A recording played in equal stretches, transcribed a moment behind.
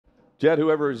Jed,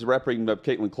 whoever is repping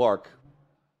Caitlin Clark,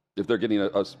 if they're getting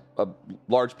a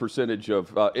large percentage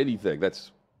of anything,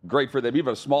 that's great for them.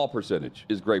 Even a small percentage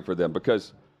is great for them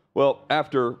because, well,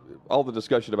 after all the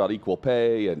discussion about equal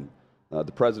pay and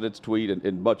the president's tweet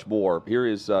and much more, here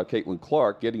is Caitlin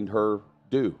Clark getting her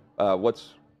due.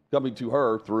 What's coming to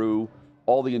her through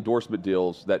all the endorsement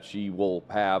deals that she will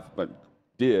have, but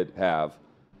did have,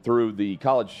 through the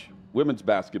college women's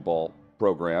basketball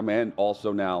program and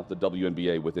also now the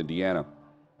WNBA with Indiana.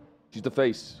 She's the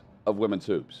face of women's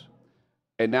hoops.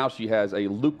 And now she has a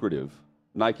lucrative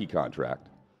Nike contract.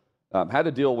 Had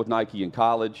a deal with Nike in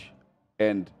college,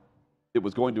 and it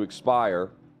was going to expire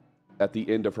at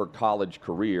the end of her college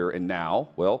career. And now,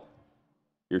 well,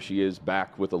 here she is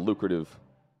back with a lucrative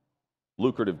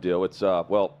deal. It's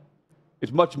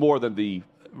it's much more than the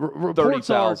reports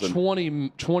are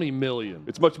 20 million.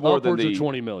 It's much more than the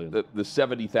 20 million. The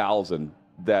 70,000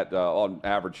 that on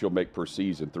average she'll make per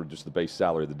season through just the base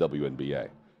salary of the WNBA.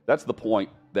 That's the point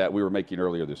that we were making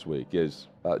earlier this week is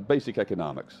basic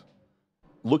economics.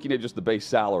 Looking at just the base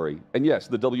salary, and yes,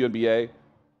 the WNBA,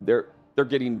 they're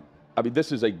getting. I mean,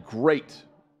 this is a great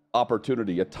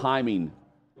opportunity. The timing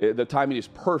is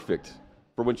perfect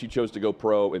for when she chose to go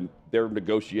pro, and they're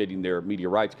negotiating their media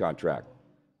rights contract.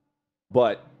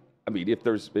 But I mean, if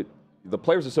the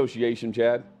Players Association,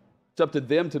 Chad, it's up to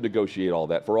them to negotiate all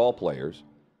that for all players,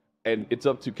 and it's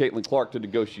up to Caitlin Clark to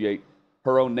negotiate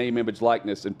her own name, image,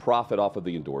 likeness, and profit off of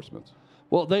the endorsements.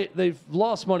 Well, they've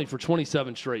lost money for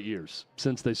 27 straight years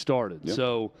since they started. Yep.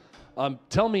 So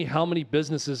tell me how many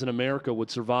businesses in America would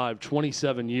survive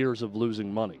 27 years of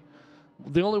losing money?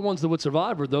 The only ones that would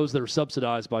survive are those that are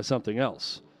subsidized by something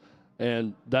else.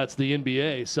 And that's the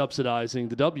NBA subsidizing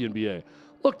the WNBA.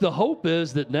 Look, the hope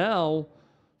is that now,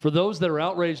 for those that are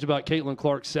outraged about Caitlin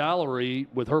Clark's salary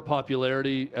with her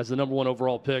popularity as the number one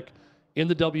overall pick in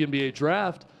the WNBA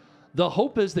draft, the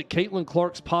hope is that Caitlin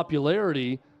Clark's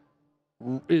popularity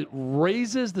it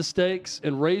raises the stakes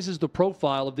and raises the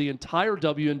profile of the entire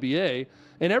WNBA,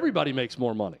 and everybody makes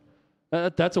more money.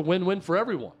 That's a win-win for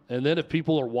everyone. And then if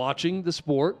people are watching the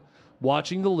sport,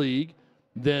 watching the league,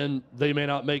 then they may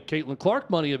not make Caitlin Clark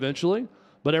money eventually,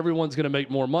 but everyone's going to make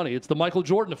more money. It's the Michael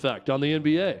Jordan effect on the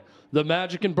NBA, the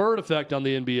Magic and Bird effect on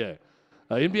the NBA.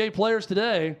 NBA players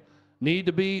today need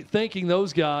to be thanking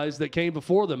those guys that came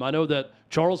before them. I know that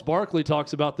Charles Barkley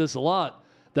talks about this a lot,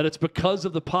 that it's because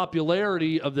of the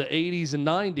popularity of the 80s and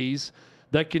 90s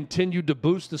that continued to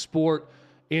boost the sport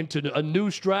into a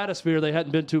new stratosphere they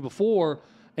hadn't been to before,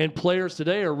 and players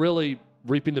today are really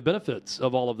reaping the benefits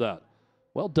of all of that.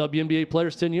 Well, WNBA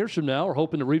players 10 years from now are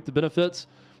hoping to reap the benefits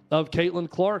of Caitlin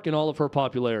Clark and all of her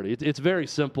popularity. It's very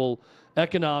simple.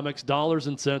 Economics, dollars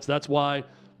and cents. That's why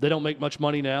they don't make much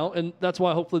money now, and that's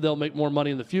why hopefully they'll make more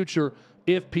money in the future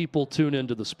if people tune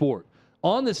into the sport.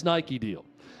 On this Nike deal,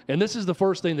 and this is the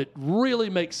first thing that really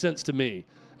makes sense to me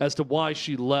as to why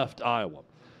she left Iowa.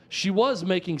 She was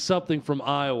making something from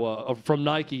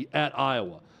Nike at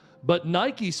Iowa, but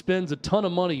Nike spends a ton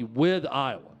of money with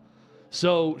Iowa.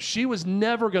 So she was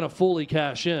never going to fully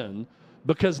cash in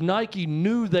because Nike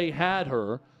knew they had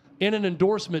her in an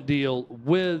endorsement deal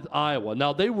with Iowa.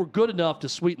 Now, they were good enough to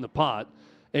sweeten the pot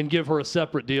and give her a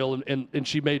separate deal, and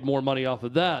she made more money off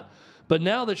of that. But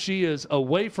now that she is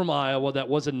away from Iowa, that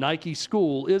was a Nike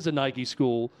school,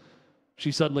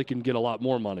 she suddenly can get a lot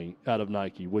more money out of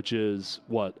Nike, which is,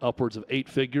 upwards of 8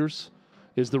 figures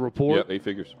is the report? Yep, 8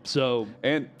 figures. So,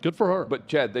 and good for her. But,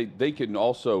 Chad, they can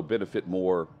also benefit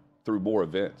more through more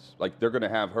events. Like, they're going to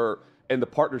have her and the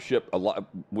partnership a lot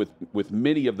with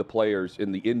many of the players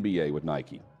in the NBA with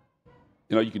Nike.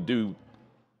 You know, you can do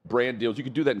brand deals. You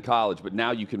could do that in college, but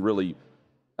now you can really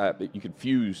you can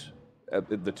fuse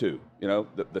the two. You know,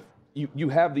 you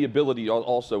have the ability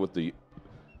also with the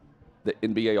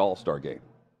NBA All-Star game,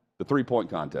 the three-point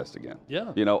contest again.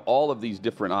 Yeah. You know, all of these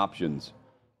different options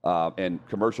and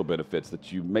commercial benefits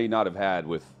that you may not have had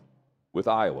with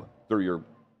Iowa through your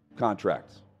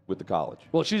contracts with the college.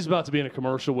 Well, she's about to be in a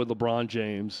commercial with LeBron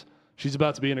James. She's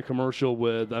about to be in a commercial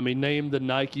with, name the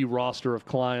Nike roster of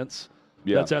clients.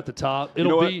 Yeah. That's at the top.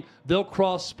 They'll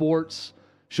cross sports.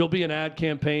 She'll be in ad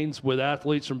campaigns with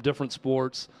athletes from different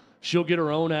sports. She'll get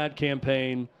her own ad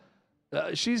campaign.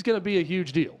 She's going to be a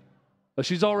huge deal.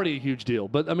 She's already a huge deal.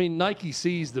 But, Nike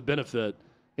sees the benefit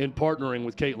in partnering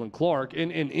with Caitlin Clark,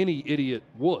 and any idiot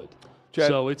would. Chad,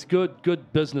 so it's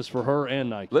good business for her and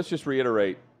Nike. Let's just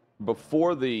reiterate,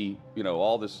 before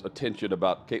all this attention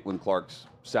about Caitlin Clark's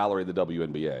salary in the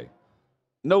WNBA,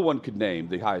 no one could name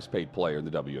the highest paid player in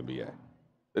the WNBA.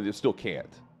 It still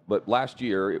can't. But last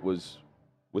year, it was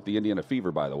with the Indiana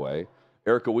Fever, by the way,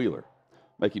 Erica Wheeler.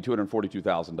 making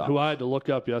 $242,000. Who I had to look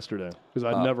up yesterday because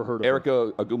I'd never heard of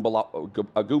Erica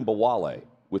Agumbawale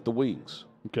with the Wings.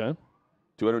 Okay.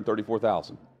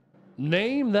 $234,000.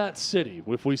 Name that city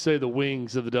if we say the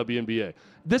Wings of the WNBA.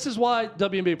 This is why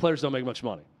WNBA players don't make much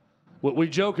money. We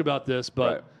joke about this,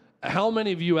 but how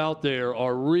many of you out there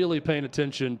are really paying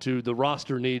attention to the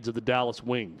roster needs of the Dallas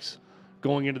Wings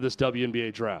going into this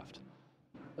WNBA draft?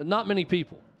 Not many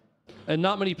people. And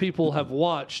not many people have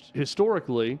watched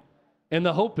historically, and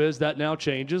the hope is that now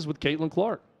changes with Caitlin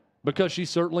Clark because she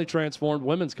certainly transformed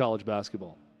women's college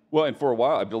basketball. Well, and for a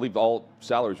while, I believe all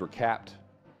salaries were capped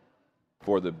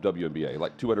for the WNBA,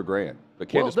 like $200,000. But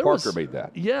Candace Parker made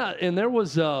that. Yeah, and there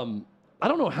was, I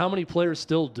don't know how many players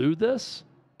still do this,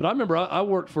 but I remember I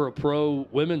worked for a pro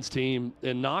women's team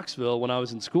in Knoxville when I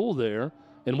was in school there,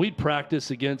 and we'd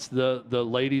practice against the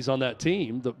ladies on that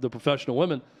team, the professional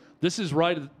women. This is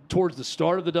right towards the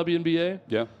start of the WNBA.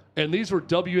 Yeah. And these were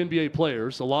WNBA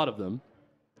players, a lot of them,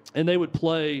 and they would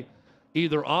play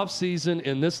either off-season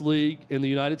in this league in the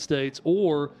United States,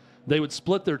 or they would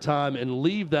split their time and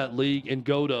leave that league and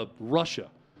go to Russia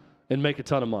and make a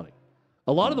ton of money.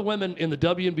 A lot of the women in the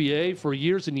WNBA for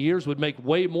years and years would make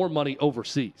way more money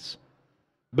overseas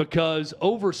because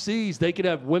overseas they could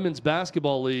have women's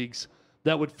basketball leagues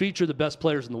that would feature the best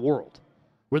players in the world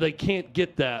where they can't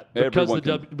get that because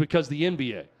the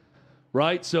NBA,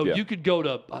 right? So you could go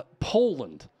to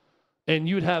Poland and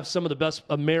you'd have some of the best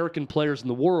American players in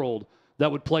the world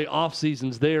that would play off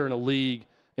seasons there in a league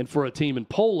and for a team in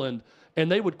Poland, and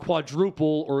they would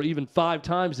quadruple or even 5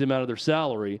 times the amount of their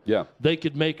salary they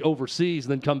could make overseas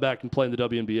and then come back and play in the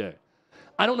WNBA.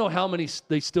 I don't know how many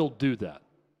they still do that,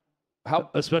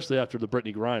 especially after the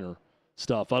Brittany Griner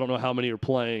stuff. I don't know how many are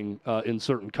playing in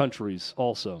certain countries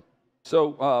also.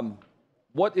 So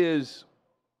what is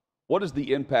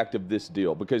the impact of this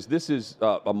deal? Because this is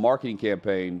a marketing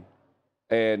campaign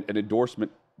and an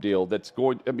endorsement deal that's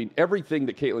going – I mean, everything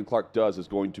that Caitlin Clark does is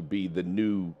going to be the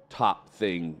new top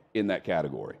thing in that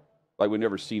category. Like we've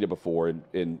never seen it before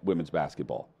in women's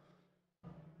basketball.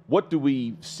 What do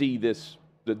we see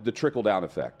the trickle-down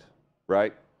effect,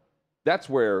 right? That's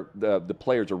where the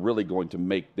players are really going to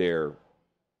make their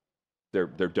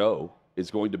dough is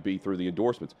going to be through the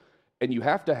endorsements. And you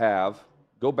have to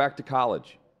go back to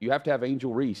college. You have to have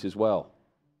Angel Reese as well.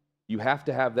 You have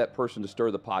to have that person to stir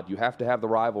the pot. You have to have the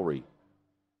rivalry.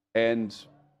 And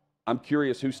I'm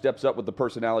curious who steps up with the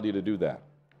personality to do that.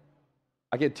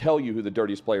 I can't tell you who the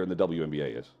dirtiest player in the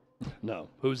WNBA is. No.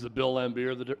 Who's the Bill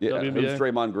Laimbeer of the WNBA? Who's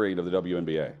Draymond Green of the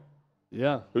WNBA?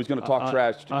 Yeah. Who's going to talk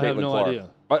trash to Caitlin Clark? I have no idea.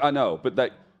 I know,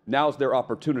 but now's their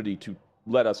opportunity to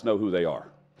let us know who they are.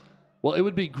 Well, it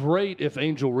would be great if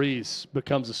Angel Reese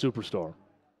becomes a superstar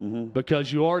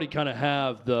because you already kind of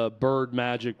have the Bird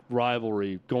Magic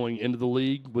rivalry going into the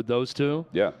league with those two.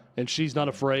 Yeah. And she's not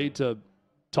afraid to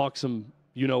talk some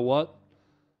you-know-what,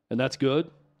 and that's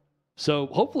good. So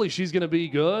hopefully she's going to be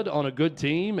good on a good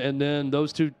team, and then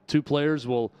those two players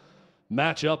will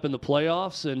match up in the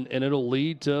playoffs, and it'll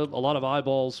lead to a lot of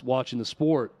eyeballs watching the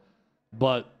sport.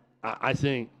 But I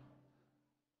think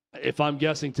if I'm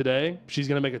guessing today, she's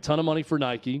going to make a ton of money for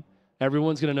Nike.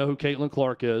 Everyone's going to know who Caitlin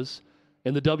Clark is,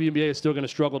 and the WNBA is still going to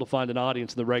struggle to find an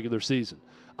audience in the regular season.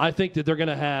 I think that they're going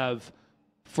to have,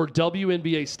 for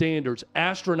WNBA standards,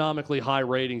 astronomically high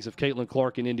ratings if Caitlin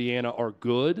Clark and Indiana are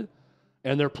good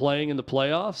and they're playing in the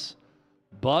playoffs.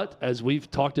 But as we've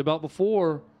talked about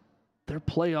before, their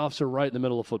playoffs are right in the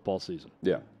middle of football season.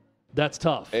 Yeah. That's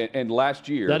tough. And last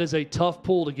year, that is a tough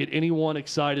pull to get anyone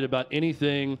excited about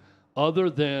anything other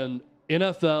than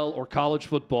NFL or college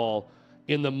football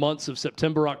in the months of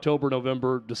September, October,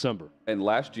 November, December. And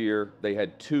last year, they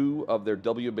had 2 of their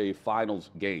WNBA finals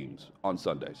games on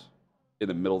Sundays in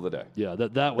the middle of the day. Yeah,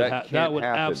 that would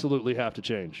absolutely have to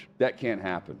change. That can't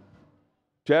happen.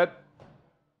 Chad?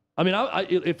 I mean,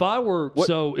 if I were –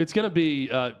 so it's going to be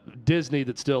Disney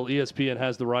that still ESPN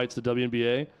has the rights to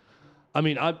WNBA. I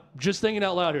mean, I'm just thinking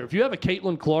out loud here. If you have a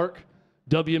Caitlin Clark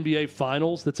WNBA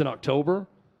finals that's in October,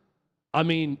 I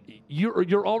mean,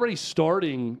 you're already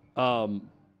starting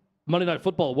Monday Night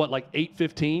Football at like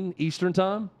 8:15 Eastern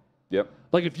time? Yep.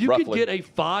 Like if you could get a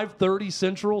 5:30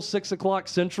 Central, 6 o'clock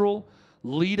Central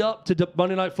lead up to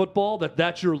Monday Night Football,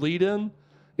 that's your lead in,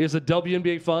 is the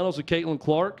WNBA finals with Caitlin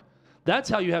Clark, that's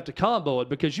how you have to combo it,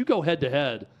 because you go head to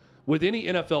head with any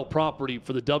NFL property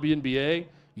for the WNBA,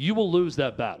 you will lose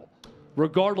that battle,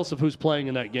 regardless of who's playing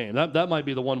in that game. That might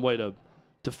be the one way to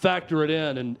factor it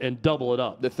in and double it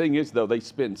up. The thing is, though, they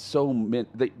spend so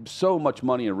much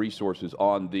money and resources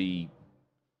on the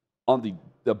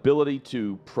ability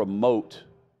to promote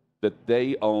that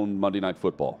they own Monday Night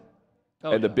Football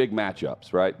the big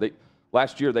matchups, right?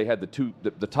 Last year they had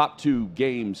the top two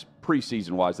games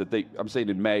preseason-wise that I'm saying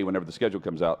in May whenever the schedule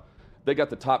comes out. They got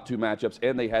the top two matchups,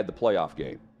 and they had the playoff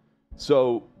game.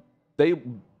 So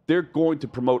they're going to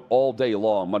promote all day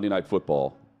long Monday Night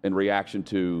Football in reaction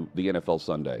to the NFL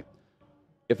Sunday.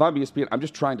 If I'm ESPN, I'm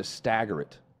just trying to stagger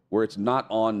it where it's not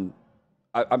on.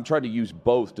 I'm trying to use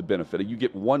both to benefit. You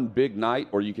get one big night,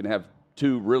 or you can have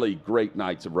two really great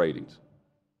nights of ratings.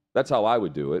 That's how I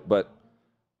would do it. But,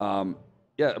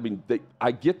 yeah, I mean,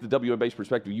 I get the WNBA's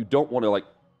perspective. You don't want to, like,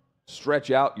 stretch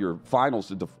out your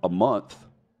finals into a month,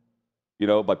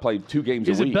 by playing 2 games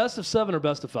a week. Is it best of 7 or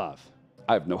best of 5?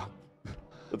 I have no.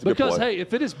 That's a because good point. Hey,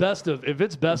 if it's best of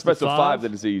 5,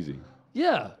 then it's easy.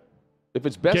 Yeah. If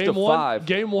it's best of 5,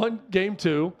 game 1, game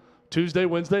 2, Tuesday,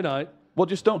 Wednesday night. Well,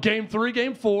 just don't. Game 3,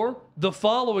 game 4, the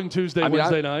following Tuesday,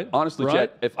 Wednesday night. Honestly, right?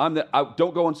 Chet, if I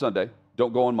don't go on Sunday,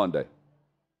 don't go on Monday.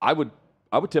 I would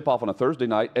tip off on a Thursday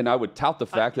night, and I would tout the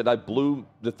fact that I blew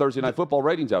the Thursday night football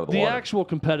ratings out of the water. The actual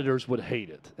competitors would hate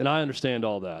it, and I understand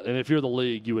all that. And if you're the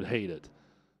league, you would hate it.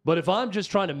 But if I'm just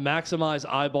trying to maximize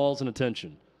eyeballs and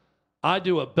attention, I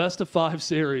do a best-of-5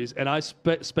 series, and I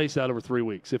space out over 3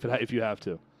 weeks if you have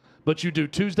to. But you do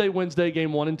Tuesday, Wednesday,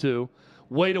 game 1 and 2.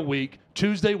 Wait a week.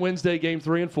 Tuesday, Wednesday, game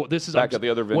 3 and 4. This is back at the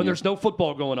other venue when there's no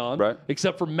football going on, right?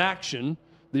 Except for Maction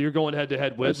that you're going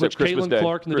head-to-head with, which Christmas Caitlin Day.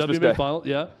 Clark in the Christmas WNBA Day. final.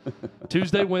 Yeah.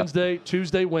 Tuesday, Wednesday,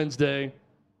 Tuesday, Wednesday,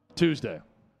 Tuesday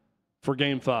for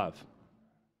game 5.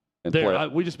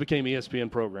 We just became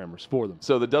ESPN programmers for them.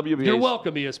 So the WNBA. You're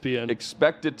welcome, ESPN.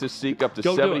 Expected to seek up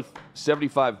to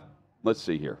 75. Let's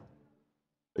see here.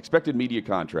 Expected media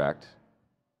contract.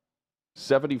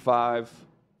 75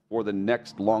 for the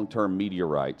next long-term media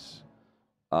rights.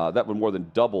 That would more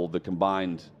than double the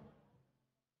combined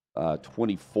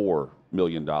 $24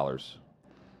 million.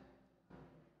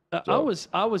 I was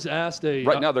asked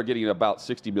right now they're getting about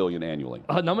 $60 million annually.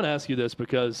 And I'm going to ask you this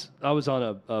because I was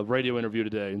on a radio interview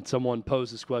today and someone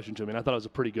posed this question to me, and I thought it was a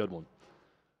pretty good one.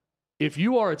 If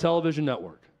you are a television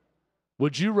network,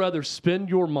 would you rather spend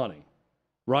your money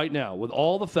right now with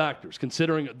all the factors,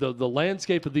 considering the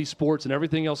landscape of these sports and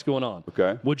everything else going on?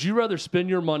 Okay. Would you rather spend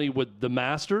your money with the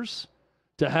Masters,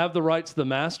 to have the rights to the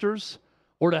Masters,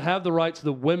 or to have the rights to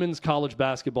the women's college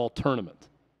basketball tournament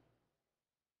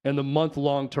and the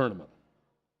month-long tournament?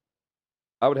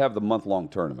 I would have the month-long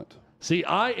tournament. See,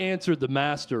 I answered the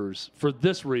Masters for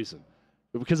this reason,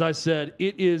 because I said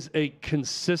it is a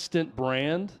consistent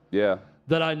brand. Yeah.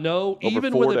 That I know, Over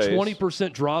even 4 with days. a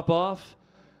 20% drop-off,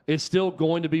 it's still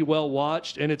going to be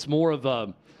well-watched, and it's more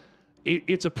of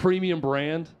it's a premium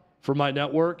brand for my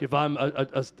network if I'm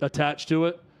attached to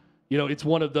it. It's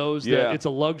one of those that it's a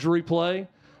luxury play.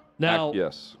 Now,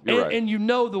 yes, you're right. And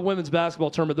the women's basketball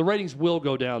tournament, the ratings will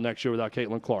go down next year without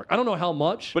Caitlin Clark. I don't know how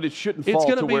much. But it shouldn't fall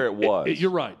to where it was.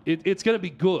 You're right. It's going to be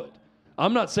good.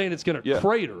 I'm not saying it's going to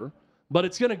crater, but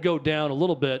it's going to go down a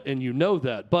little bit, and you know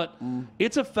that. But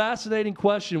it's a fascinating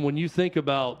question when you think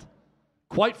about,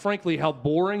 quite frankly, how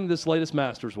boring this latest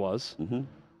Masters was. Mm-hmm.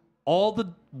 All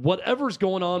the whatever's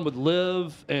going on with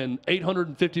Liv and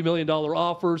 $850 million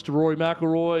offers to Rory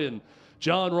McIlroy and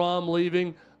Jon Rahm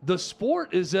leaving. The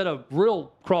sport is at a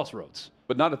real crossroads.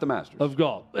 But not at the Masters. Of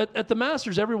golf. At the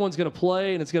Masters, everyone's going to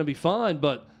play, and it's going to be fine.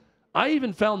 But I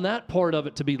even found that part of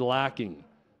it to be lacking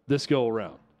this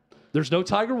go-around. There's no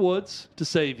Tiger Woods to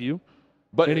save you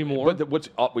anymore.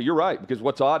 But you're right, because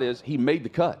what's odd is he made the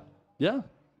cut. Yeah.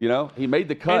 He made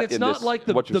the cut. And it's not like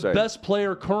the best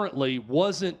player currently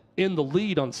wasn't in the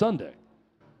lead on Sunday,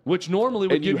 which normally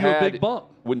would give you a big bump.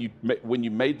 When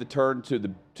you made the turn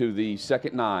to the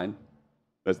second 9,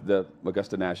 as the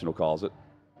Augusta National calls it,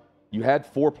 you had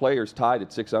 4 players tied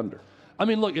at 6 under. I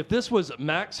mean, look, if this was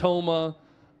Max Homa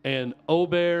and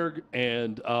Oberg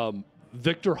and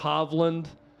Victor Hovland.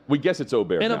 We guess it's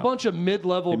Oberg and now. A bunch of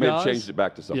mid-level guys. He may have changed it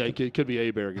back to something. Yeah, it could be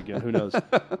Aberg again. Who knows?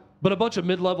 But a bunch of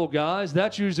mid-level guys,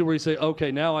 that's usually where you say,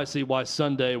 okay, now I see why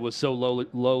Sunday was so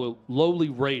lowly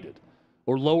rated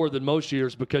or lower than most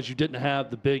years, because you didn't have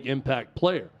the big impact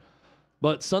player.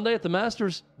 But Sunday at the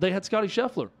Masters, they had Scottie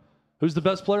Scheffler, who's the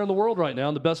best player in the world right now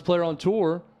and the best player on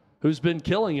tour, who's been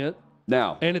killing it.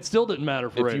 Now, and it still didn't matter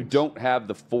for ratings. If you don't have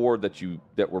the 4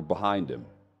 that were behind him,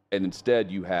 and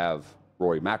instead you have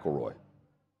Rory McIlroy,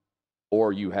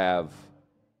 or you have,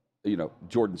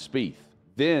 Jordan Spieth,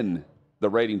 then the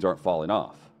ratings aren't falling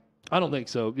off. I don't think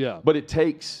so. Yeah. But it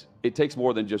takes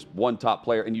more than just one top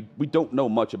player, and we don't know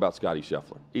much about Scottie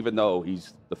Scheffler, even though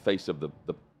he's the face of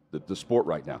the sport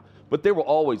right now. But they will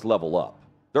always level up.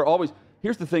 They're always.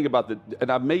 Here's the thing about and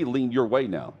I may lean your way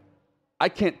now. I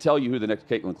can't tell you who the next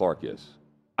Caitlin Clark is.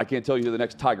 I can't tell you who the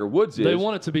next Tiger Woods is. They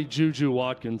want it to be Juju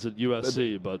Watkins at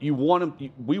USC, but you want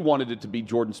him. We wanted it to be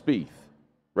Jordan Spieth,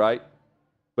 right?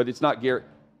 But it's not Garrett.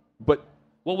 But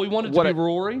well, we wanted to be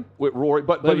Rory. With Rory,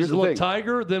 but here's the thing: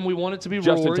 Tiger. Then we want it to be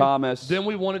Justin Rory. Thomas. Then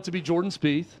we want it to be Jordan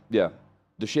Spieth. Yeah,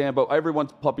 DeChambeau.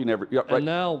 Everyone's pumping every. Yeah, right. And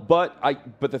now, but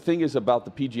the thing is about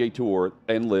the PGA Tour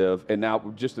and LIV, and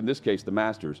now just in this case the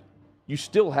Masters. You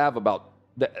still have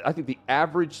I think the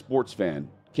average sports fan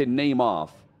can name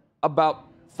off about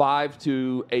 5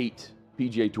 to 8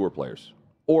 PGA Tour players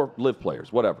or LIV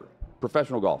players, whatever,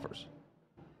 professional golfers.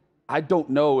 I don't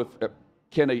know if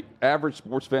can an average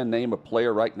sports fan name a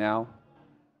player right now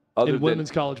other than women's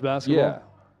college basketball. Yeah,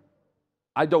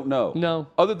 I don't know. No,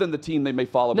 other than the team they may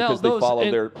follow because they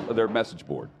follow their message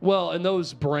board. Well, and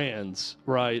those brands,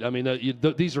 right? I mean,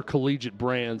 these are collegiate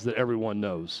brands that everyone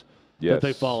knows that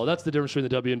they follow. That's the difference between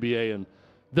the WNBA and.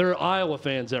 There are Iowa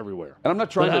fans everywhere. And I'm not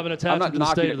trying to have an attachment to the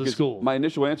state of the school. My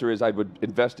initial answer is I would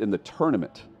invest in the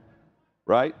tournament,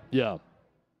 right? Yeah.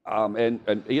 And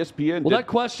ESPN. Well, that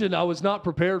question I was not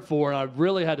prepared for, and I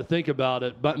really had to think about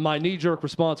it. But my knee-jerk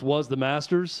response was the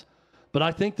Masters. But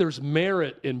I think there's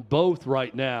merit in both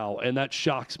right now, and that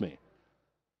shocks me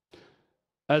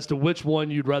as to which one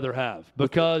you'd rather have.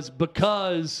 Because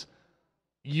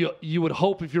you would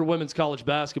hope if you're women's college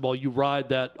basketball, you ride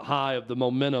that high of the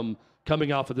momentum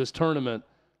coming off of this tournament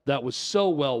that was so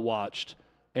well watched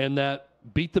and that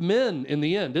beat the men in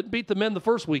the end. Didn't beat the men the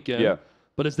first weekend,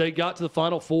 but as they got to the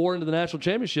Final Four into the national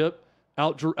championship,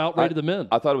 outrated the men.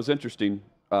 I thought it was interesting.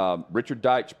 Richard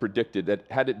Deitch predicted that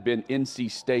had it been NC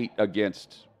State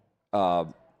against, who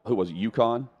was it,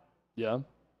 UConn? Yeah.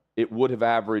 It would have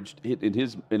averaged, in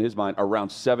his mind,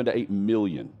 around 7 to 8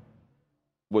 million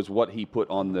was what he put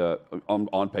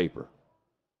on paper.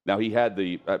 Now, he had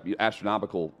the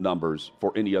astronomical numbers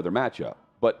for any other matchup,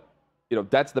 but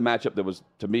that's the matchup that was,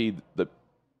 to me, the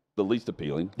least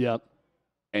appealing. Yep.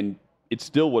 And it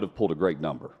still would have pulled a great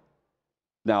number.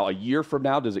 Now, a year from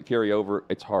now, does it carry over?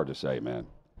 It's hard to say, man.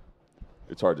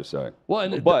 It's hard to say.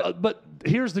 Well, but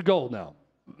here's the goal now.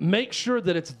 Make sure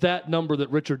that it's that number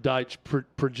that Richard Deitch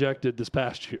projected this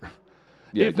past year.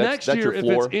 Yeah, if next year, if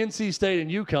it's NC State and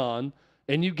UConn,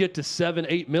 and you get to 7,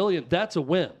 8 million, that's a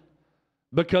win.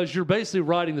 Because you're basically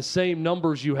riding the same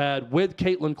numbers you had with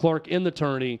Caitlin Clark in the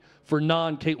tourney for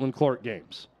non-Caitlin Clark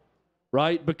games,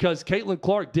 right? Because Caitlin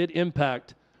Clark did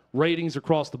impact ratings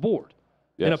across the board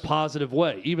in a positive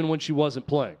way, even when she wasn't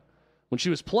playing. When she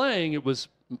was playing, it was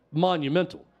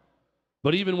monumental.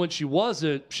 But even when she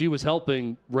wasn't, she was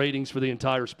helping ratings for the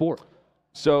entire sport.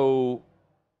 So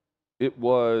it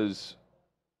was,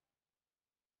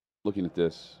 looking at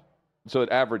this, so it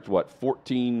averaged,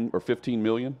 14 or 15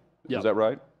 million? Yep. Is that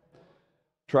right?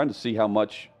 Trying to see how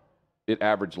much it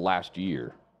averaged last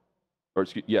year, or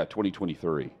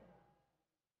 2023,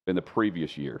 in the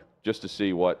previous year, just to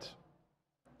see what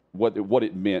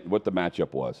it meant, what the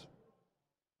matchup was.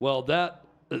 Well, the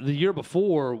year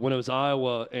before, when it was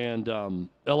Iowa and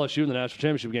LSU in the national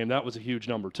championship game, that was a huge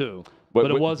number too. But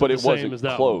it wasn't the same as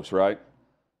that close, one. Right?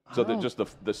 So that just the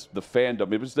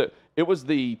fandom. It was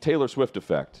the Taylor Swift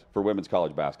effect for women's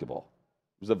college basketball.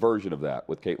 It was a version of that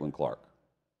with Caitlin Clark.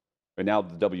 And now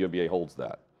the WNBA holds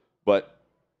that. But,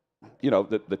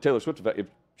 the Taylor Swift effect, if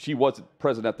she wasn't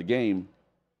present at the game,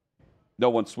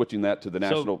 no one's switching that to the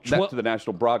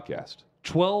national broadcast.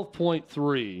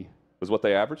 12.3 was what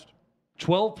they averaged?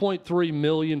 12.3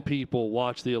 million people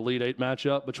watched the Elite Eight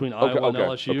matchup between Iowa and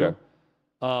LSU.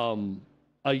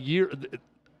 A year,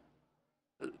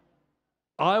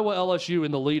 Iowa LSU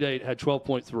in the Elite Eight had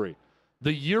 12.3.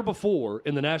 The year before,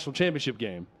 in the national championship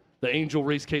game, the Angel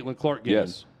Reese Caitlin Clark game,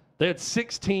 they had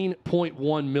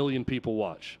 16.1 million people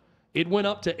watch. It went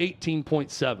up to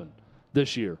 18.7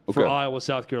 this year for Iowa,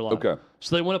 South Carolina. Okay.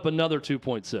 So they went up another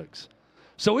 2.6.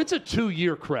 So it's a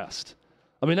 2-year crest.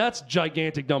 I mean, that's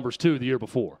gigantic numbers, too, the year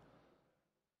before.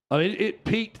 I mean, it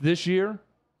peaked this year.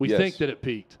 We think that it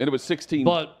peaked. And it was 16.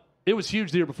 But it was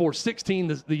huge the year before.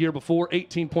 16 the year before,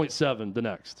 18.7 the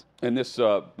next. And this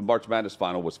March Madness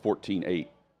final was 14-8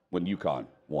 when UConn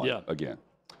won again.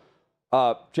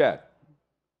 Chad,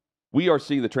 we are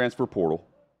seeing the transfer portal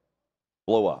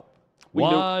blow up.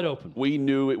 Wide open. We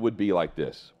knew it would be like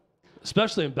this.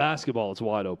 Especially in basketball, it's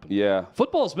wide open. Yeah.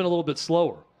 Football's been a little bit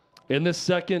slower. In this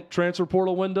second transfer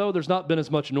portal window, there's not been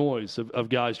as much noise of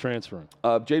guys transferring.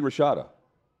 Jaden Rashada.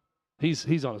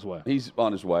 He's on his way. He's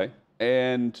on his way.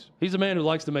 And he's a man who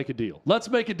likes to make a deal. Let's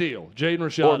make a deal. Jaden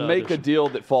Rashada. Or make a deal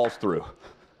that falls through.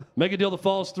 Make a deal that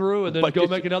falls through and then go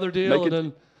make another deal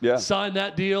and then sign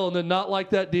that deal and then not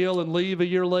like that deal and leave a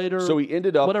year later. So he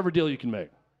ended up. Whatever deal you can make.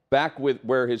 Back with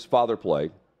where his father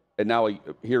played. And now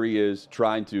here he is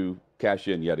trying to cash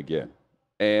in yet again.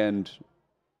 And,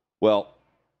 well,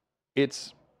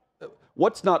 it's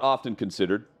what's not often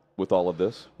considered with all of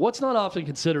this? What's not often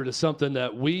considered is something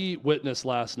that we witnessed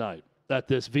last night at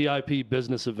this VIP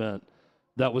business event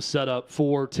that was set up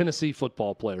for Tennessee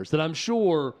football players that I'm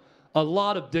sure a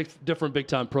lot of different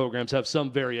big-time programs have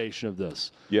some variation of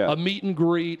this. Yeah. A meet and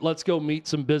greet, let's go meet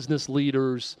some business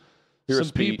leaders, some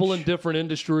people in different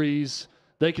industries.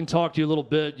 They can talk to you a little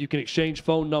bit. You can exchange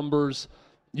phone numbers.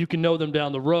 You can know them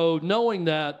down the road, knowing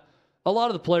that a lot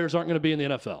of the players aren't going to be in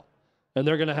the NFL, and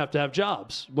they're going to have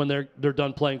jobs when they're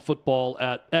done playing football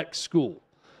at X school.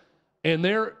 And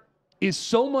there is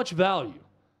so much value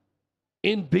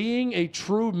in being a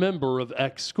true member of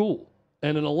X school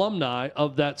and an alumni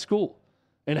of that school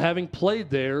and having played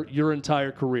there your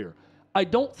entire career. I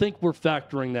don't think we're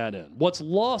factoring that in. What's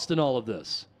lost in all of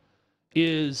this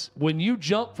is when you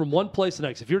jump from one place to the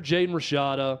next. If you're Jaden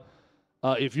Rashada,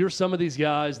 if you're some of these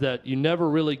guys that you never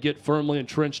really get firmly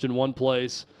entrenched in one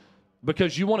place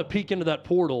because you want to peek into that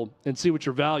portal and see what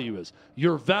your value is.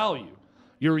 Your value,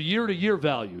 your year-to-year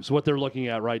value is what they're looking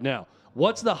at right now.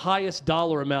 What's the highest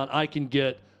dollar amount I can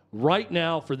get right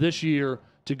now for this year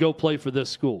to go play for this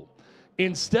school?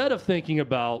 Instead of thinking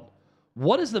about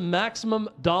what is the maximum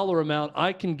dollar amount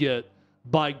I can get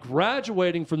by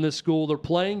graduating from this school, they're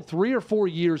playing 3 or 4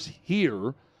 years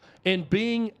here, and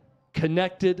being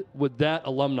connected with that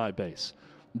alumni base,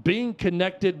 being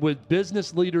connected with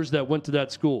business leaders that went to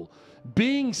that school,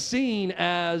 being seen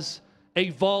as a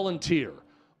volunteer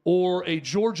or a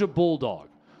Georgia Bulldog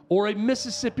or a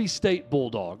Mississippi State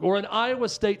Bulldog or an Iowa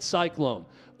State Cyclone,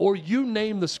 or you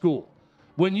name the school.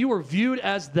 When you are viewed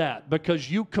as that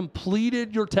because you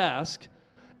completed your task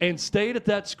and stayed at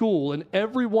that school and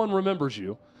everyone remembers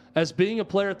you as being a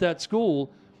player at that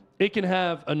school, it can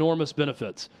have enormous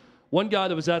benefits. One guy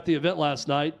that was at the event last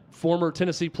night, former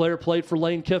Tennessee player, played for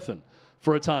Lane Kiffin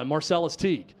for a time, Marcellus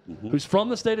Teague, who's from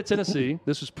the state of Tennessee.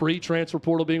 This was pre-transfer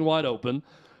portal being wide open.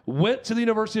 Went to the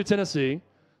University of Tennessee,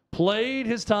 played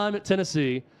his time at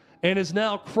Tennessee, and is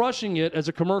now crushing it as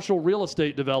a commercial real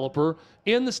estate developer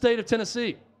in the state of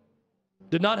Tennessee.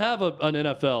 Did not have an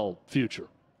NFL future.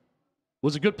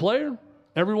 Was a good player.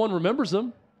 Everyone remembers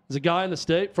him. He's a guy in the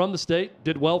state, from the state,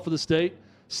 did well for the state,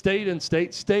 stayed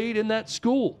in that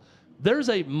school. There's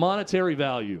a monetary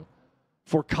value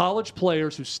for college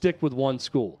players who stick with one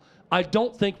school. I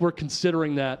don't think we're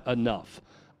considering that enough.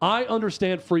 I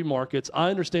understand free markets. I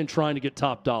understand trying to get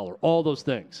top dollar, all those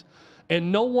things.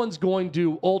 And no one's going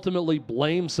to ultimately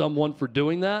blame someone for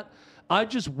doing that. I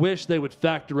just wish they would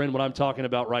factor in what I'm talking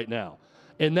about right now.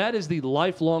 And that is the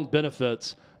lifelong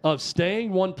benefits of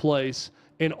staying one place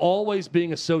and always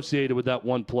being associated with that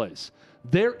one place.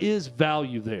 There is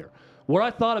value there. Where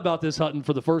I thought about this, Hutton,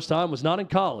 for the first time was not in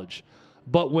college,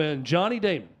 but when Johnny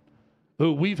Damon,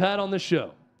 who we've had on this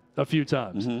show a few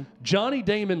times, Johnny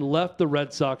Damon left the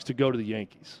Red Sox to go to the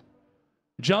Yankees.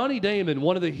 Johnny Damon,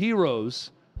 one of the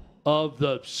heroes of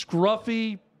the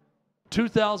scruffy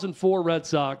 2004 Red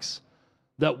Sox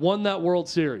that won that World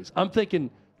Series. I'm thinking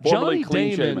Johnny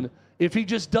Damon, if he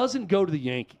just doesn't go to the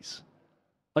Yankees,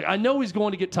 like I know he's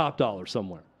going to get top dollar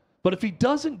somewhere, but if he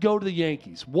doesn't go to the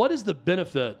Yankees, what is the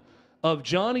benefit of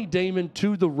Johnny Damon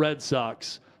to the Red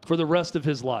Sox for the rest of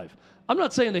his life? I'm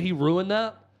not saying that he ruined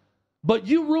that, but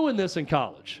you ruined this in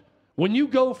college. When you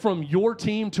go from your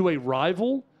team to a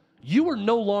rival, you are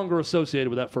no longer associated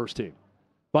with that first team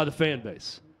by the fan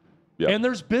base. Yep. And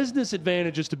there's business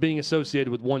advantages to being associated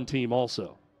with one team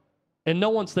also. And no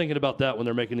one's thinking about that when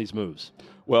they're making these moves.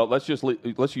 Well, let's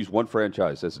use one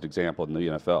franchise as an example in the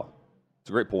NFL. It's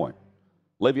a great point.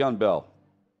 Le'Veon Bell,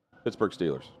 Pittsburgh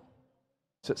Steelers,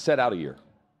 set out a year,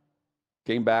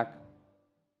 came back,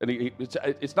 and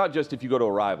it's not just if you go to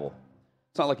a rival.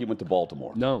 It's not like he went to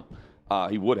Baltimore. No.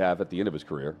 He would have at the end of his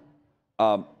career.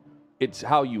 It's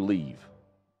how you leave.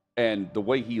 And the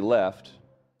way he left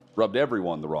rubbed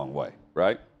everyone the wrong way,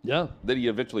 right? Yeah. Then he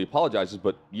eventually apologizes,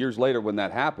 but years later when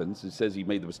that happens, he says he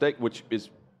made the mistake, which is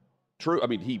true. I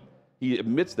mean, he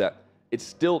admits that. It's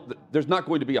still, there's not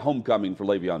going to be a homecoming for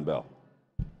Le'Veon Bell.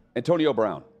 Antonio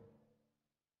Brown,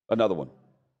 another one.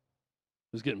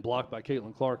 Who's getting blocked by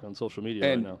Caitlin Clark on social media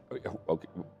right now.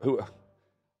 Okay,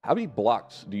 how many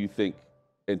blocks do you think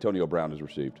Antonio Brown has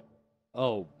received?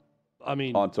 Oh, I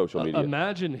mean, on social media.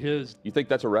 Imagine his. You think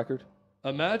that's a record?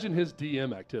 Imagine his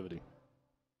DM activity.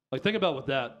 Like, think about what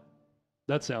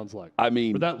that sounds like. I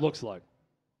mean, what that looks like.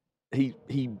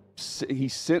 He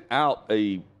sent out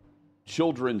a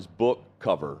children's book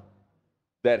cover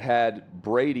that had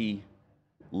Brady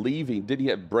leaving. Did he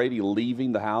have Brady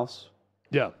leaving the house?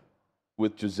 Yeah.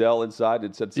 With Giselle inside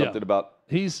and said something about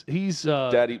He's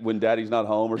Daddy when Daddy's not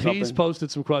home or something. He's posted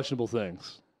some questionable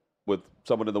things with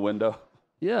someone in the window.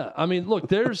 Yeah, I mean, look,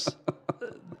 there's.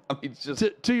 I mean, it's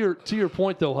just to your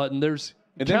point though, Hutton. There's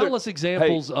countless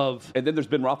examples of. And then there's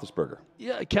Ben Roethlisberger.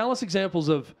 Yeah, countless examples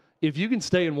of if you can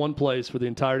stay in one place for the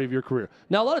entirety of your career.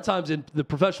 Now, a lot of times in the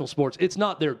professional sports, it's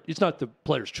not the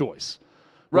player's choice.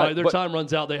 Right, their time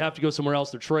runs out. They have to go somewhere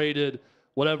else. They're traded,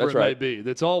 whatever it may be.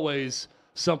 That's always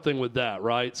something with that,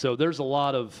 right? So there's a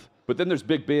lot of. But then there's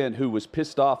Big Ben, who was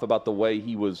pissed off about the way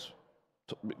he was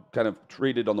kind of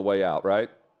treated on the way out, right?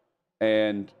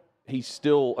 And he's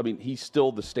still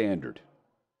the standard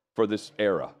for this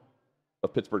era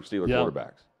of Pittsburgh Steelers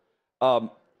quarterbacks.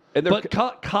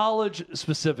 But college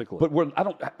specifically. But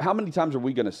how many times are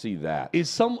we going to see that? Is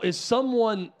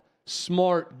someone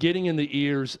smart getting in the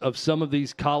ears of some of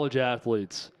these college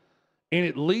athletes and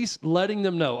at least letting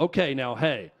them know, okay, now,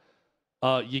 hey,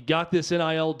 you got this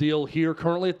NIL deal here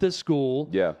currently at this school.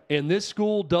 Yeah. And this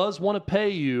school does want to pay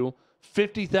you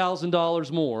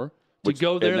 $50,000 more to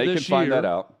go there this year. And they can find that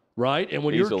out. Right? And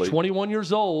when you're 21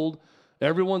 years old,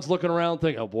 everyone's looking around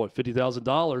thinking, oh, boy,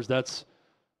 $50,000,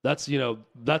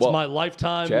 that's my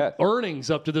lifetime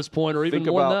earnings up to this point or even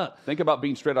more than that. Think about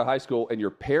being straight out of high school and your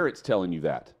parents telling you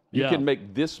that. You can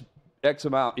make this X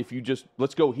amount if you just,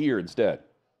 let's go here instead.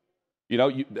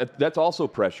 That's also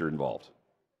pressure involved.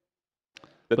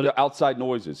 The outside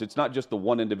noises. It's not just the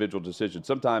one individual decision.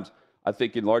 Sometimes, I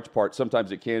think in large part,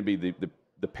 sometimes it can be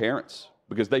the parents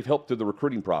because they've helped through the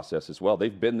recruiting process as well.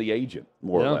 They've been the agent,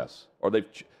 more or less. Or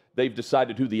they've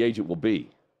decided who the agent will be,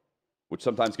 which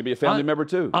sometimes can be a family member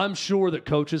too. I'm sure that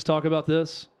coaches talk about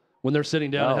this when they're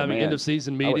sitting down and having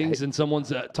end-of-season meetings and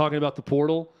someone's talking about the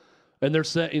portal. And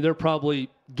they're probably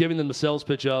giving them the sales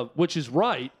pitch of, which is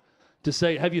right, to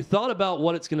say, have you thought about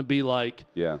what it's going to be like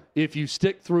if you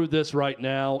stick through this right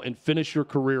now and finish your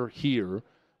career here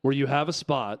where you have a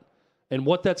spot and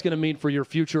what that's going to mean for your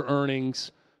future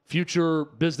earnings, future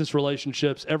business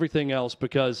relationships, everything else,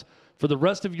 because for the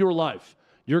rest of your life,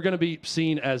 you're going to be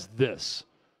seen as this,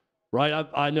 right?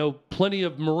 I know plenty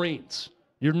of Marines.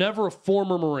 You're never a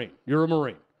former Marine. You're a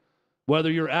Marine.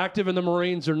 Whether you're active in the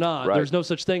Marines or not, there's no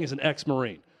such thing as an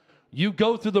ex-Marine. You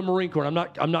go through the Marine Corps.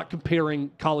 I'm not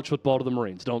comparing college football to the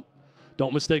Marines.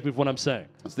 Don't mistake me for what I'm saying.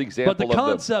 It's the example. But the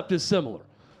concept is similar.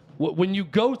 When you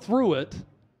go through it,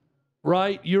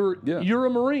 right? You're a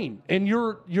Marine, and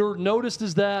you're noticed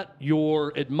as that.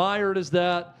 You're admired as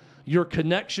that. Your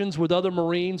connections with other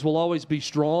Marines will always be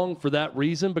strong for that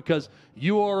reason because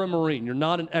you are a Marine. You're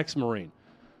not an ex-Marine.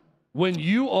 When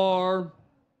you are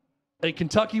a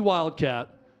Kentucky Wildcat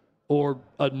or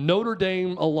a Notre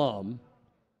Dame alum,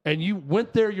 and you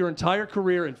went there your entire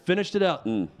career and finished it out,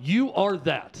 you are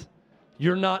that.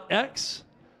 You're not X.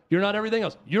 You're not everything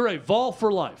else. You're a Vol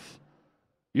for life.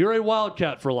 You're a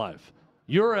Wildcat for life.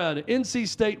 You're an NC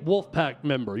State Wolfpack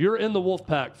member. You're in the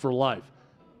Wolfpack for life.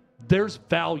 There's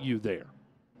value there,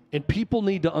 and people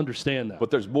need to understand that.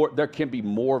 But there can be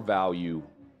more value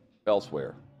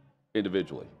elsewhere,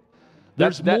 individually.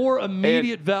 There's more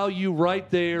immediate value right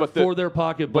there for their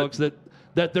pocketbooks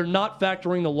that they're not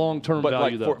factoring the long-term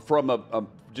value. But from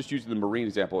just using the Marine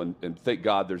example, and thank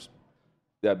God there's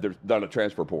not a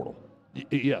transfer portal.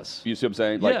 Yes. You see what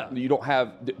I'm saying? You don't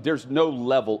have. There's no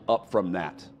level up from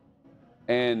that.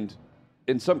 And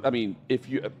in some, I mean,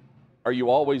 are you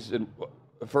always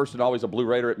first and always a Blue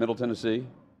Raider at Middle Tennessee?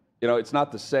 It's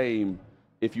not the same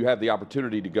if you have the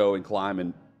opportunity to go and climb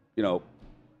and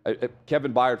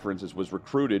Kevin Byard, for instance, was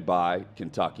recruited by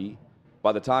Kentucky.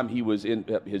 By the time he was in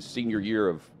his senior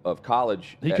year of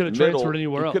college, he could have transferred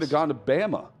anywhere else. He could have gone to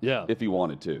Bama if he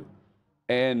wanted to.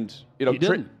 And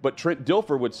Trent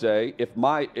Dilfer would say, at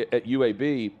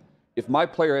UAB, if my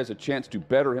player has a chance to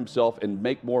better himself and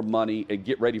make more money and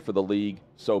get ready for the league,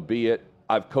 so be it.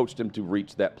 I've coached him to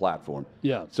reach that platform.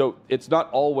 Yeah. So it's not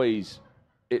always.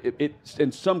 It's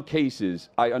in some cases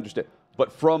I understand,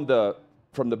 but from the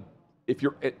if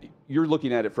you're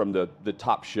looking at it from the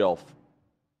top shelf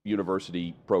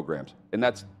university programs, and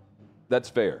that's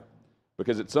fair,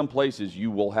 because at some places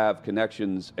you will have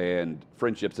connections and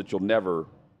friendships that you'll never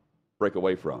break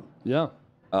away from. Yeah.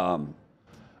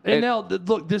 And now,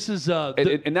 look, this is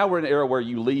and now we're in an era where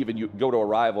you leave and you go to a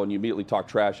rival and you immediately talk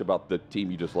trash about the team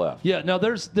you just left. Yeah. Now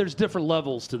there's different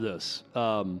levels to this.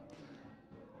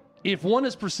 If one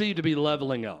is perceived to be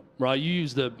leveling up, right? You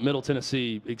use the Middle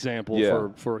Tennessee example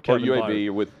for Kevin or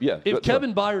UAB Byard. If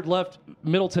Kevin Byard left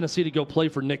Middle Tennessee to go play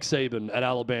for Nick Saban at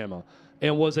Alabama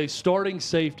and was a starting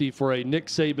safety for a Nick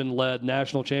Saban-led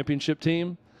national championship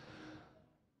team,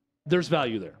 there's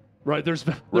value there, right? There's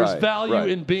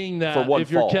value in being that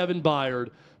if you're Kevin Byard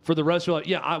for the rest of your life.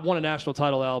 Yeah, I won a national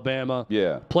title at Alabama.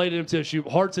 Yeah. Played at MTSU.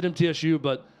 Hearts at MTSU,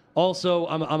 but also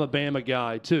I'm a Bama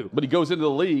guy too. But he goes into the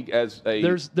league as a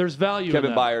there's value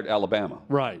Kevin in that. Byard, Alabama.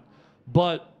 Right.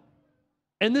 But,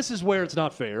 and this is where it's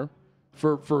not fair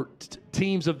for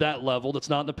teams of that level that's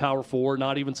not in the Power Four,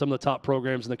 not even some of the top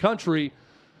programs in the country.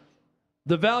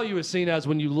 The value is seen as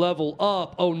when you level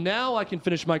up, oh, now I can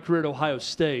finish my career at Ohio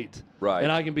State. Right.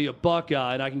 And I can be a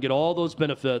Buckeye, and I can get all those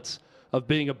benefits of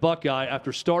being a Buckeye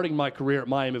after starting my career at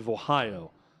Miami of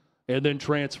Ohio and then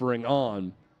transferring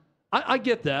on. I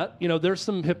get that. You know, there's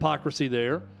some hypocrisy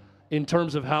there in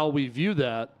terms of how we view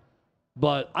that.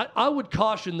 But I would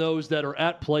caution those that are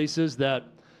at places that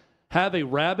have a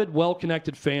rabid,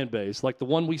 well-connected fan base, like the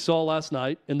one we saw last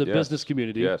night in the business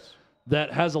community,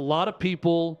 that has a lot of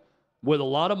people with a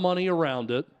lot of money around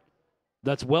it,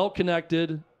 that's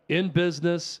well-connected in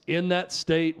business, in that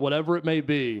state, whatever it may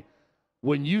be.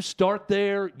 When you start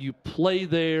there, you play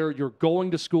there, you're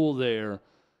going to school there,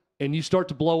 and you start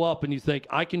to blow up and you think,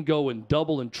 I can go and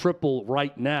double and triple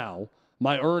right now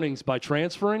my earnings by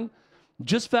transferring,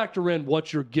 just factor in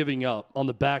what you're giving up on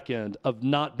the back end of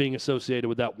not being associated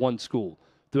with that one school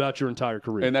throughout your entire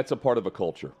career. And that's a part of a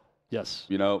culture. Yes.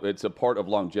 You know, it's a part of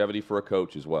longevity for a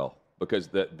coach as well, because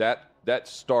that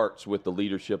starts with the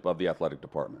leadership of the athletic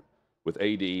department, with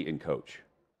AD and coach.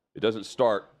 It doesn't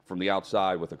start from the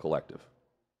outside with a collective,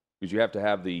 because you have to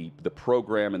have the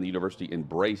program and the university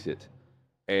embrace it.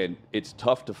 And it's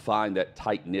tough to find that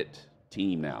tight-knit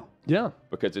team now. Yeah.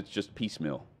 Because it's just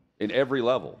piecemeal in every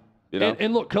level. You know?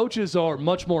 And look, coaches are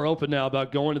much more open now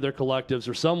about going to their collectives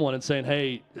or someone and saying,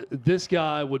 hey, this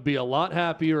guy would be a lot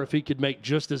happier if he could make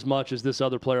just as much as this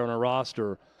other player on our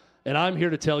roster. And I'm here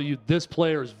to tell you this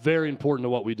player is very important to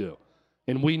what we do.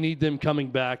 And we need them coming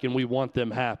back, and we want them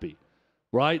happy.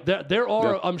 Right? There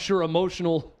are, I'm sure,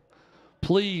 emotional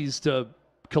pleas to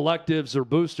collectives or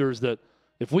boosters that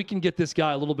if we can get this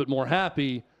guy a little bit more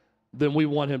happy, then we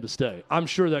want him to stay. I'm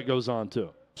sure that goes on too.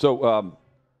 So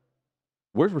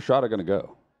where's Rashada going to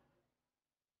go?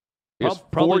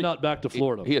 Probably not back to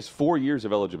Florida. He has 4 years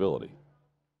of eligibility.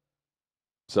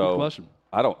 So good question.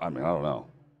 I don't know.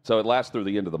 So it lasts through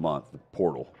the end of the month, the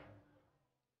portal.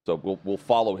 So we'll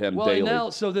follow him daily. Well, now,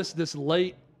 so this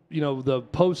late, the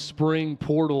post-spring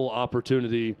portal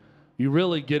opportunity, you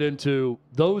really get into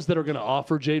those that are going to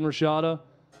offer Jaden Rashada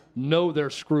know they're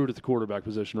screwed at the quarterback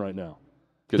position right now.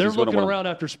 They're looking around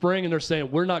after spring, and they're saying,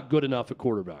 we're not good enough at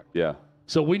quarterback. Yeah.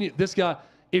 So we need this guy.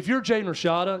 If you're Jaden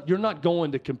Rashada, you're not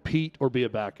going to compete or be a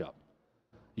backup.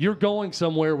 You're going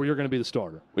somewhere where you're going to be the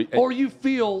starter. Or you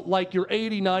feel like you're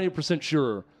 80, 90%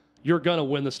 sure you're going to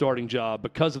win the starting job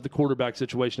because of the quarterback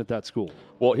situation at that school.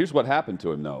 Well, here's what happened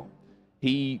to him, though.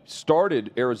 He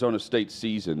started Arizona State's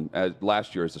season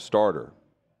last year as a starter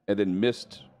and then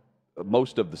missed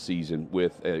most of the season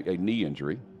with a knee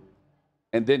injury.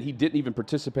 And then he didn't even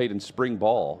participate in spring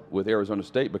ball with Arizona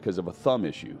State because of a thumb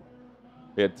issue.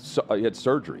 He had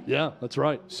surgery. Yeah, that's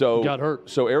right. So he got hurt.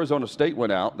 So Arizona State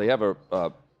went out. They have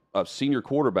a senior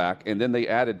quarterback, and then they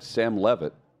added Sam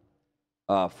Leavitt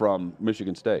from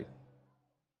Michigan State.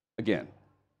 Again.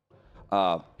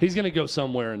 He's going to go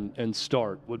somewhere and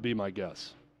start, would be my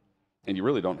guess. And you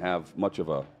really don't have much of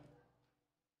a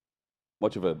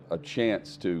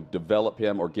chance to develop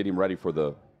him or get him ready for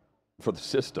the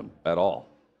system at all.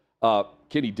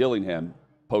 Kenny Dillingham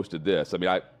posted this. I mean,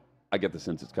 I get the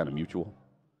sense it's kind of mutual.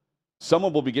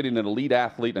 Someone will be getting an elite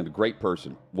athlete and a great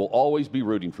person. Will always be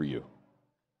rooting for you.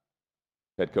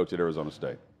 Head coach at Arizona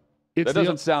State. That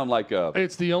doesn't sound like a...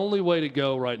 It's the only way to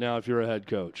go right now if you're a head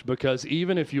coach, because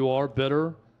even if you are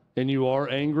bitter and you are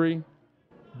angry,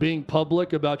 being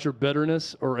public about your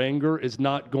bitterness or anger is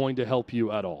not going to help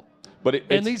you at all.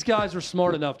 And these guys are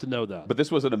smart enough to know that. But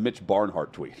this wasn't a Mitch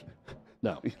Barnhart tweet.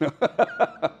 No.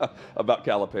 About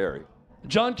Calipari.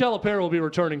 John Calipari will be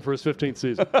returning for his 15th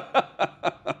season.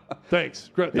 Thanks.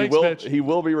 Thanks, Mitch. He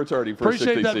will be returning for his 16th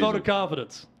season. Appreciate that vote of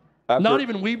confidence. Not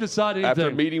even we've decided anything.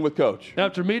 After meeting with Coach.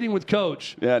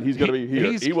 Yeah, and he's going to be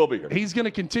here. He will be here. He's going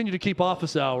to continue to keep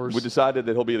office hours. We decided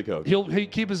that he'll be the coach. He'll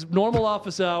keep his normal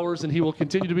office hours, and he will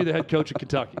continue to be the head coach at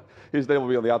Kentucky. His name will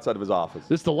be on the outside of his office.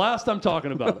 This is the last I'm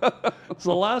talking about it. It's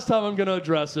the last time I'm going to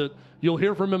address it. You'll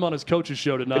hear from him on his coach's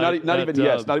show tonight. Not even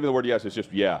the word yes. It's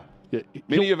just yeah.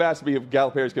 Many have asked me if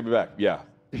Calipari's coming back. Yeah.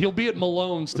 He'll be at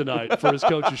Malone's tonight for his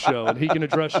coach's show, and he can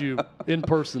address you in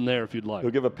person there if you'd like.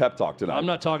 He'll give a pep talk tonight. I'm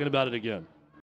not talking about it again.